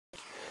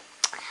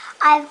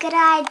I've got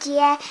an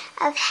idea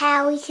of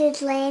how we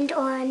could land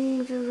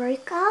on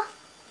Europa.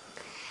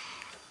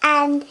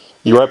 And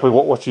Europa,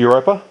 what's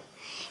Europa?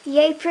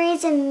 Europa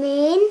is a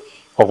moon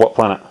Of what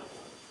planet?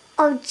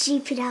 of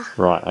Jupiter.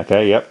 Right,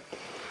 okay, yep.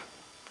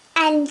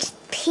 And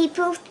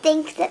people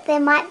think that there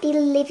might be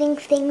living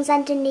things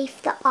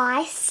underneath the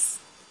ice.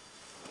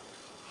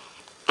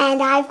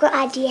 And I've got an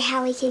idea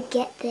how we could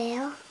get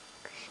there.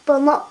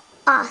 Well, not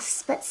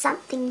us, but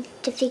something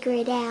to figure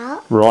it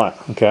out. Right,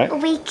 okay.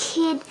 We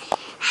could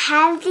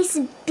have this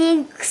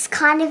big,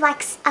 kind of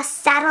like a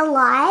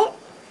satellite.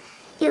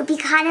 It would be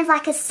kind of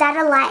like a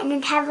satellite and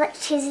it'd have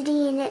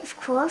electricity in it, of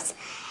course.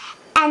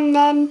 And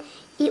then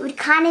it would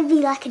kind of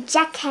be like a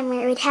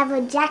jackhammer. It would have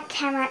a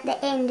jackhammer at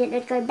the end and it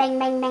would go bang,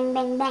 bang, bang,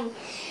 bang, bang.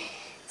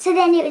 So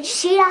then it would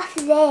shoot off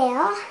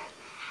there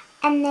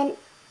and then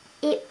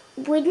it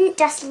wouldn't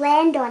just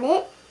land on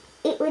it.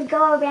 It would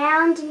go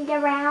around and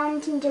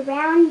around and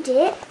around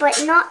it,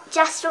 but not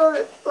just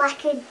all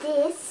like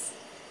this.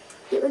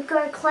 It would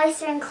go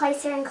closer and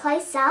closer and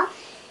closer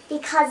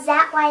because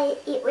that way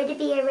it would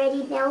be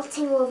already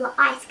melting all the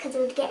ice because it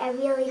would get a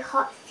really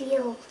hot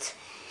field.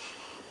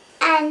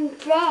 And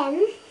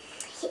then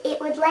it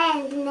would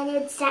land and then it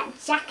would start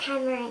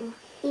jackhammering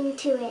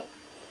into it.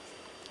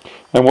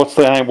 And what's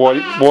the aim? Why do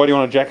you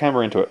want to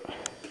jackhammer into it?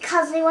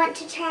 Because we want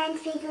to try and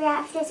figure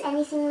out if there's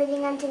anything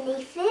living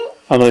underneath it.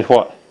 Underneath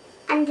what?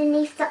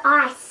 Underneath the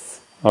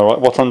ice. Alright,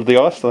 what's under the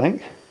ice, I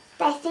think?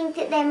 They think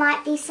that there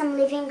might be some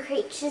living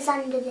creatures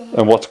under there.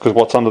 And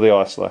what's under the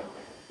ice, though?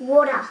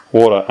 Water.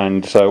 Water,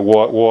 and so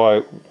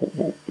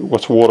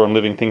what's water and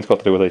living things got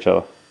to do with each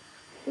other?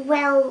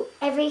 Well,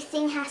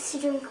 everything has to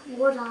drink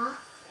water.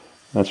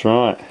 That's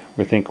right.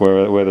 We think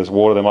where there's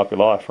water there might be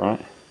life, right?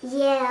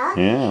 Yeah.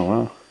 Yeah,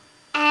 well.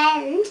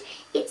 And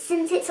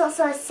since it's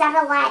also a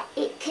satellite,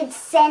 it could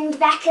send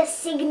back a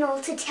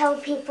signal to tell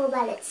people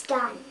that it's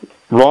done.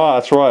 Right,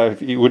 that's right.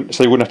 So you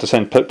wouldn't have to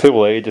send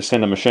people there, you just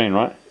send a machine,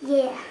 right?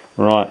 Yeah.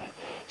 Right.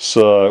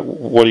 So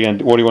what do you want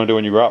to do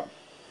when you grow up?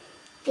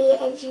 Be an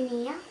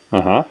engineer.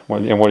 And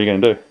what are you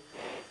going to do?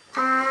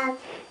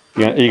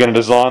 You're going to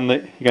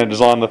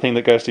design the thing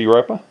that goes to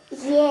Europa?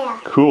 Yeah.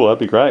 Cool, that'd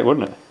be great,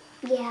 wouldn't it?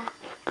 Yeah.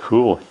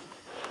 Cool.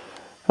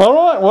 All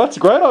right, well, that's a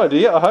great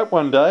idea. I hope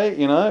one day,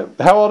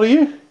 how old are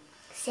you?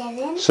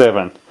 7.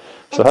 7.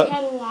 So I'm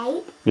turning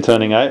 8. You're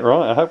turning 8,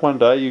 right? I hope one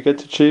day you get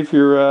to achieve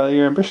your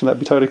ambition. That'd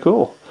be totally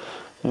cool.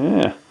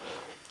 Yeah.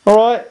 All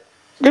right.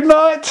 Good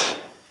night.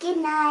 Good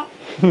night.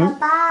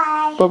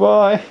 Bye-bye.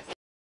 Bye-bye.